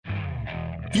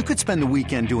You could spend the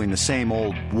weekend doing the same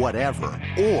old whatever,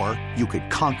 or you could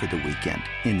conquer the weekend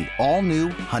in the all-new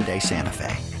Hyundai Santa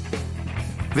Fe.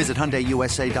 Visit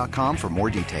HyundaiUSA.com for more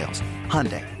details.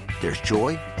 Hyundai, there's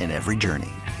joy in every journey.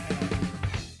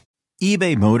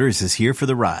 eBay Motors is here for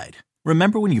the ride.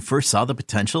 Remember when you first saw the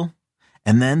potential?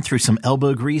 And then through some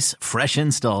elbow grease, fresh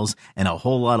installs, and a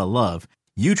whole lot of love,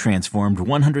 you transformed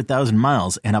 100,000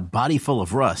 miles and a body full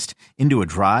of rust into a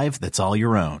drive that's all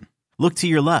your own. Look to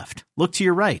your left. Look to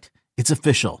your right. It's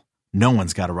official. No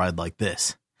one's got a ride like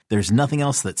this. There's nothing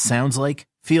else that sounds like,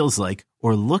 feels like,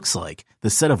 or looks like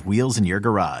the set of wheels in your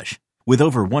garage. With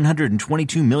over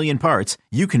 122 million parts,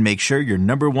 you can make sure your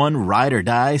number one ride or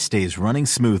die stays running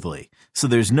smoothly. So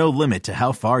there's no limit to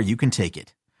how far you can take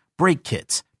it. Brake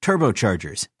kits,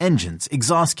 turbochargers, engines,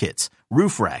 exhaust kits,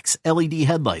 roof racks, LED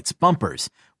headlights,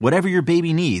 bumpers, whatever your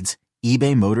baby needs,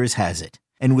 eBay Motors has it.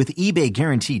 And with eBay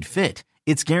Guaranteed Fit,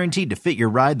 it's guaranteed to fit your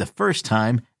ride the first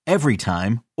time, every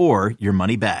time, or your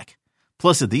money back.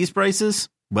 Plus, at these prices,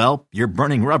 well, you're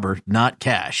burning rubber, not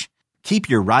cash. Keep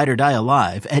your ride or die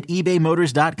alive at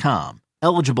ebaymotors.com.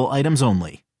 Eligible items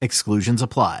only. Exclusions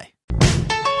apply.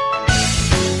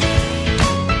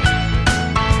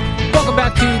 Welcome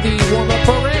back to the warm-up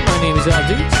program. My name is Al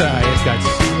Dukes. I've got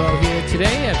CeeLo here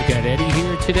today. I've got Eddie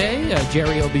here today.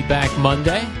 Jerry will be back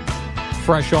Monday,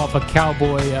 fresh off a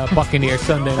Cowboy-Buccaneer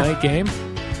Sunday night game.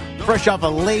 Fresh off a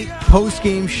late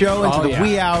post-game show into the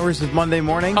wee hours of Monday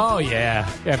morning. Oh, yeah.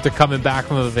 After coming back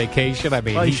from a vacation, I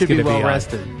mean, he should be well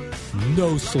rested.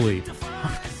 No sleep.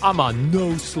 I'm on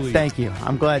no sleep. Thank you.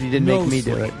 I'm glad you didn't make me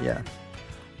do it. Yeah.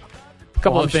 A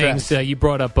couple of things. You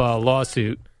brought up a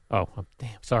lawsuit. Oh,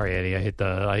 damn. Sorry, Eddie.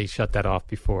 I shut that off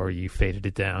before you faded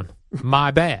it down.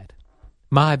 My bad.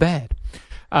 My bad.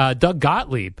 Doug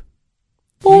Gottlieb.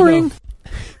 Boring.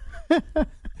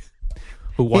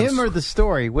 Him or the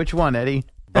story? Which one, Eddie?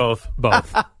 Both.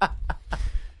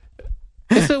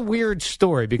 It's a weird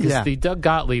story because the Doug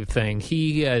Gottlieb thing,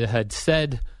 he had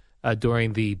said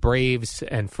during the Braves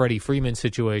and Freddie Freeman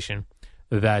situation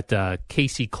that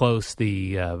Casey Close,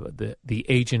 the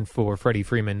agent for Freddie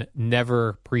Freeman,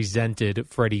 never presented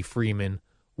Freddie Freeman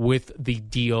with the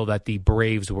deal that the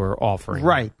Braves were offering.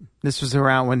 Right. This was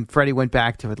around when Freddie went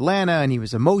back to Atlanta and he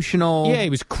was emotional. Yeah,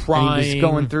 he was crying. And he was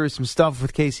going through some stuff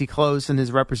with Casey Close and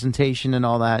his representation and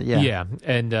all that. Yeah. Yeah.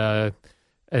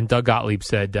 And Doug Gottlieb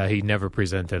said he never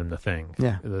presented him the thing,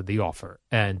 the offer.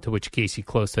 And to which Casey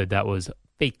Close said that was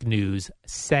fake news,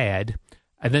 sad,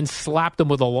 and then slapped him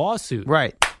with a lawsuit.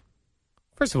 Right.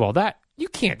 First of all, you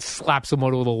can't slap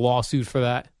someone with a lawsuit for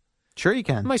that. Sure you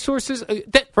can. My sources...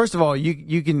 First of all,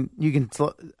 you can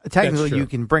technically you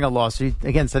can bring a lawsuit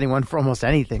against anyone for almost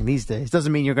anything these days.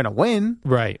 Doesn't mean you're going to win.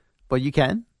 Right. But you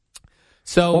can.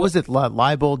 So what was it?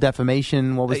 Libel,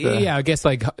 defamation? What was the... Yeah, I guess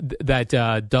like that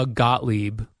Doug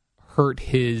Gottlieb hurt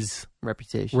his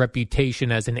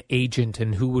reputation as an agent,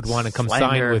 and who would want to come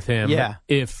sign with him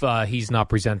if he's not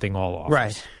presenting all offers.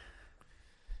 Right.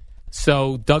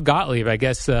 So Doug Gottlieb, I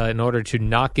guess, in order to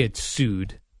not get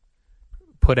sued,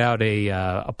 put out a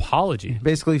apology.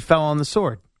 Basically fell on the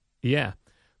sword. Yeah.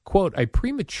 Quote, I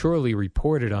prematurely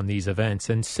reported on these events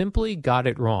and simply got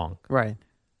it wrong. Right.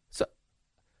 So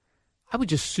I would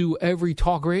just sue every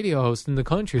talk radio host in the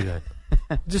country then.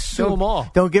 Just sue them all.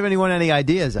 Don't give anyone any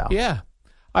ideas, Al. Yeah.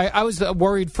 I was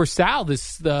worried for Sal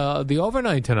the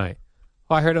overnight tonight.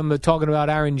 I heard him talking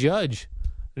about Aaron Judge.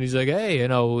 And he's like, hey,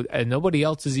 and nobody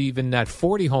else is even at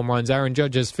 40 home runs. Aaron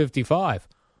Judge has 55.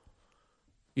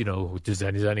 Is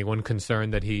anyone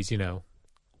concerned that he's,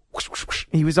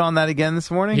 He was on that again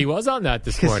this morning? He was on that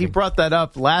this morning. Because he brought that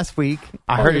up last week.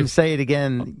 I heard him say it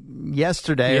again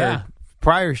yesterday or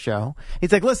prior show.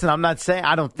 He's like, listen, I'm not saying,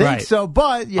 I don't think so,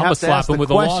 but you have to ask the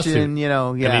question,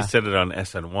 And he said it on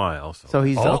SNY also. So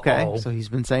he's okay. So he's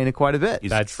been saying it quite a bit.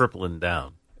 He's tripling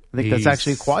down. I think that's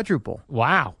actually quadruple.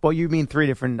 Wow. Well, you mean three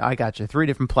different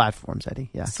platforms, Eddie.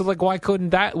 Yeah. So why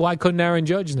couldn't Aaron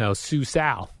Judge now sue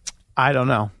Sal? I don't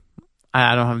know.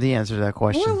 I don't have the answer to that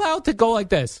question. We're allowed to go like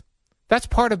this. That's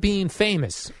part of being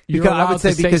famous. I would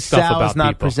say because Sal is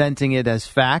not presenting it as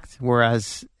fact,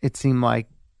 whereas it seemed like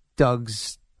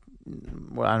Doug's...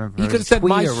 Well, I don't know. He could have said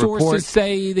my sources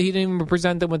say that he didn't even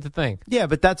present them with the thing. Yeah,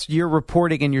 but that's your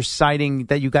reporting and you're citing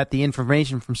that you got the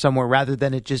information from somewhere rather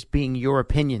than it just being your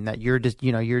opinion that you're just,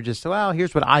 well,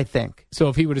 here's what I think. So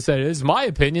if he would have said, this is my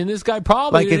opinion, this guy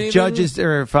probably like if Judges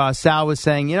or if Sal was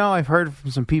saying, I've heard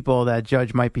from some people that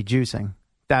Judge might be juicing,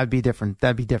 that'd be different.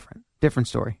 Different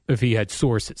story. If he had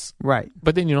sources. Right.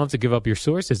 But then you don't have to give up your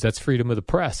sources. That's freedom of the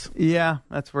press. Yeah,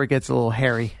 that's where it gets a little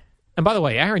hairy. And by the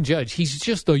way, Aaron Judge, he's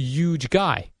just a huge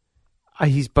guy.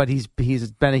 He's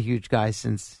been a huge guy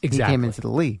since he came into the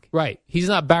league. Right. He's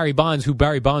not Barry Bonds, who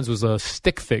Barry Bonds was a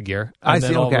stick figure. I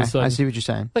see. Okay, I see what you're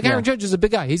saying. Like Aaron Judge is a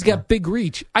big guy. He's got big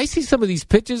reach. I see some of these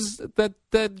pitches that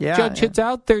Judge hits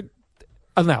out there.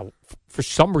 Now, for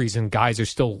some reason, guys are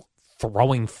still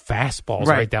throwing fastballs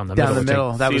right down the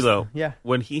middle. That CeeLo,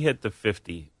 when he hit the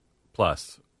 50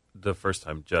 plus the first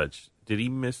time, Judge, did he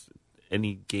miss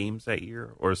any games that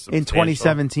year or in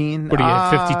 2017? What, he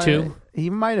had 52? He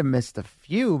might have missed a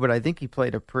few, but I think he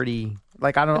played a pretty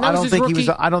I don't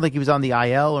think he was on the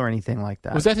IL or anything like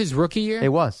that. Was that his rookie year?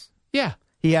 It was. Yeah.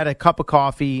 He had a cup of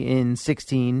coffee in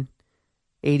 16,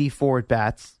 84 at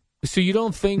bats. So you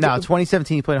don't think... No,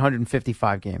 2017 he played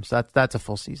 155 games. That's a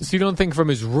full season. So you don't think from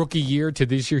his rookie year to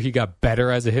this year he got better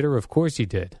as a hitter? Of course he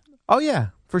did. Oh, yeah,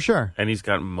 for sure. And he's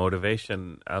got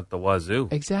motivation out the wazoo.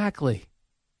 Exactly.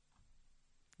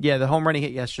 Yeah, the home run he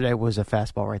hit yesterday was a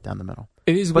fastball right down the middle.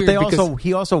 It is weird but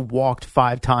he also walked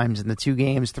 5 times in the 2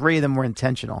 games. 3 of them were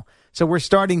intentional. So we're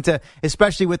starting to,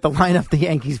 especially with the lineup the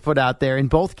Yankees put out there in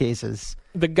both cases.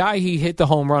 The guy he hit the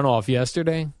home run off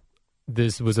yesterday,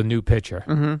 this was a new pitcher.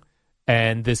 Mm-hmm.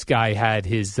 And this guy had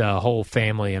his whole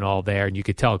family and all there, and you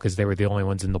could tell because they were the only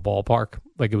ones in the ballpark.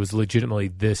 Like it was legitimately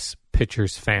this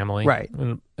pitcher's family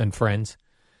and friends.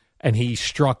 And he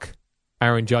struck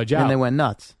Aaron Judge out. And they went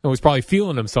nuts. And was probably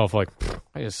feeling himself like,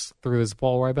 I just threw this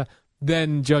ball right back.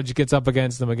 Then Judge gets up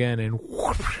against him again and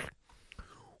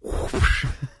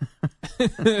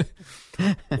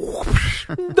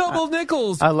double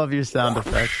nickels. I love your sound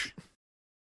effects.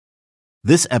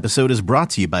 This episode is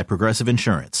brought to you by Progressive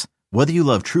Insurance. Whether you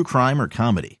love true crime or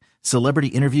comedy, celebrity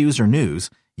interviews or news,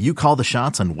 you call the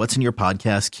shots on what's in your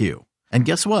podcast queue. And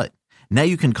guess what? Now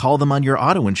you can call them on your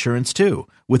auto insurance too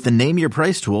with the Name Your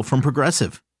Price tool from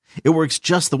Progressive. It works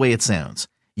just the way it sounds.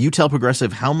 You tell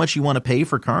Progressive how much you want to pay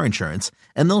for car insurance,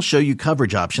 and they'll show you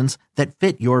coverage options that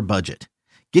fit your budget.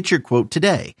 Get your quote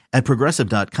today at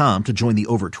Progressive.com to join the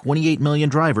over 28 million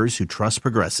drivers who trust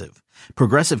Progressive.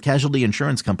 Progressive Casualty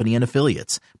Insurance Company and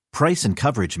Affiliates. Price and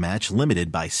coverage match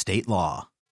limited by state law.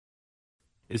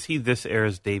 Is he this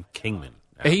era's Dave Kingman?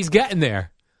 He's getting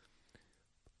there.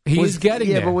 He's getting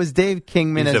there. Yeah, but was Dave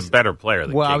Kingman He's a better player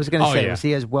than Kingman. I was going to say, was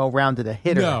he as well-rounded a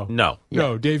hitter? No.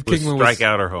 Dave Kingman was...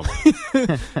 strikeout or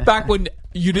homer. Back when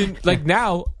you didn't... Like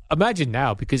now, imagine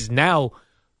now, because now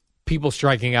people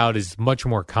striking out is much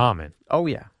more common. Oh,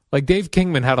 yeah. Like Dave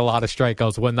Kingman had a lot of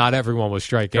strikeouts when not everyone was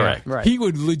striking out. Right. He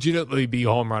would legitimately be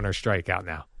home run or strikeout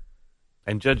now.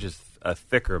 And Judge is a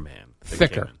thicker man.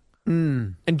 Thicker.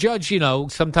 And Judge,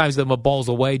 sometimes the ball's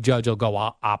away, Judge will go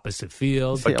opposite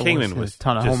field. But Kingman was a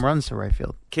ton of home runs to right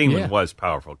field. Kingman was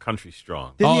powerful, country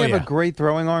strong. Didn't he have a great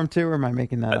throwing arm too, or am I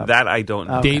making that up? That I don't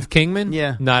know. Dave Kingman?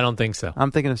 Yeah. No, I don't think so.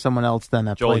 I'm thinking of someone else then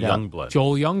that Joel played Youngblood. out.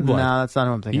 Joel Youngblood. No, that's not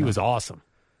who I'm thinking He of. was awesome.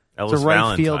 Ellis it's a right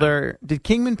Valentine. fielder. Did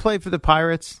Kingman play for the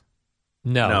Pirates?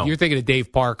 No, you're thinking of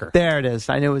Dave Parker. There it is.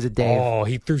 I knew it was a Dave. Oh,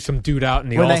 he threw some dude out in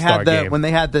the All-Star game. When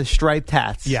they had the striped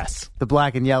hats. Yes. The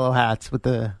black and yellow hats with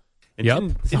the...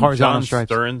 Didn't horizontal John stripes.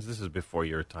 Stearns, this is before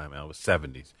your time, Al, it was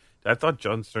 70s. I thought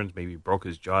John Stearns maybe broke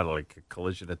his jaw like a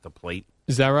collision at the plate.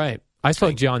 Is that right? I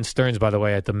saw John Stearns, by the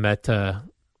way, at the Met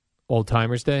Old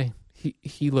Timers Day.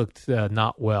 He looked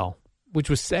not well, which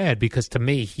was sad because to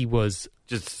me he was...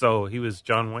 he was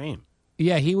John Wayne.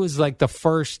 Yeah, he was like the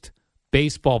first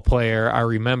baseball player I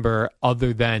remember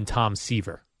other than Tom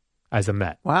Seaver as a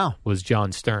Met. Wow. Was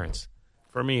John Stearns.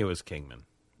 For me, it was Kingman,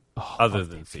 other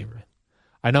than Seaver. Kingman.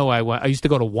 I know I used to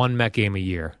go to one Met game a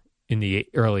year in the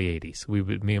early 80s.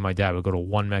 Me and my dad would go to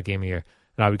one Met game a year,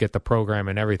 and I would get the program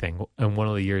and everything. And one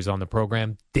of the years on the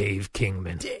program, Dave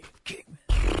Kingman.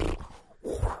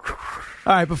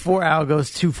 All right, before Al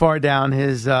goes too far down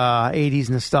his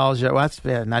 80s nostalgia, well, that's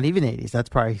not even 80s. That's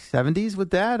probably 70s with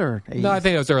that or 80s? No, I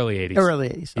think it was early 80s. Early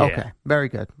 80s. Yeah. Okay, very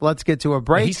good. Let's get to a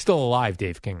break. He's still alive,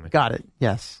 Dave Kingman. Got it,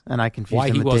 yes. And I confused Why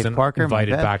him he with wasn't Dave Parker.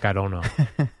 invited back, I don't know.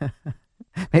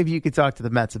 Maybe you could talk to the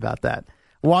Mets about that.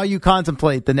 While you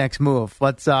contemplate the next move,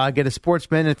 let's get a sports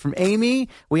minute from Amy.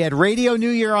 We had Radio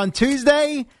New Year on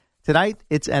Tuesday. Tonight,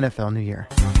 it's NFL New Year.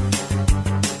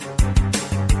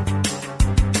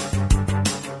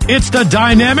 It's the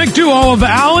dynamic duo of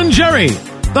Al and Jerry,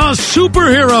 the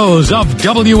superheroes of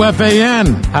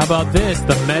WFAN. How about this?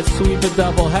 The Mets sweep a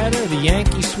doubleheader, the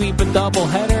Yankees sweep a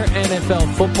doubleheader,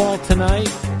 NFL football tonight,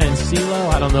 and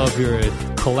CeeLo, I don't know if you're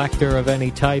a collector of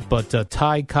any type, but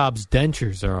Ty Cobb's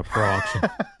dentures are up for auction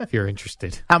if you're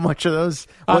interested. How much are those?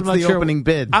 What's the opening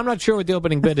bid? I'm not sure what the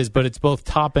opening bid is, but it's both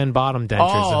top and bottom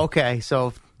dentures. Oh, okay.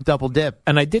 So double dip.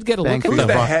 And I did get a look at Who's them.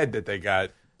 the head that they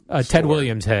got? Ted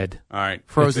Williams' head. All right.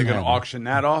 Frozen They're going to head. auction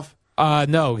that off?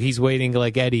 No, he's waiting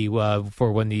like Eddie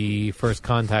for when the first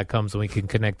contact comes and we can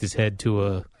connect his head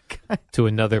to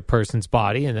another person's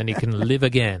body, and then he can live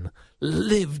again.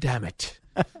 Live, damn it.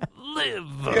 Live.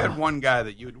 You had one guy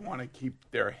that you'd want to keep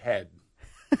their head.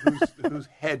 Whose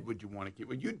head would you want to keep?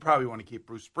 Well, you'd probably want to keep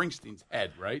Bruce Springsteen's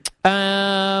head, right?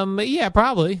 Yeah,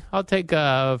 probably. I'll take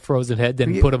a frozen head,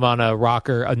 then put him on a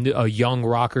rocker, a young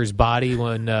rocker's body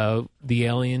when the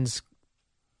aliens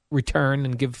return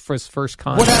and give his first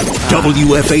contact.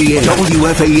 WFAN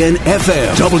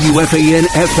FM, WFAN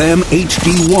FM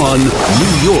HD1,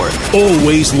 New York.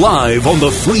 Always live on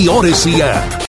the free Odyssey app.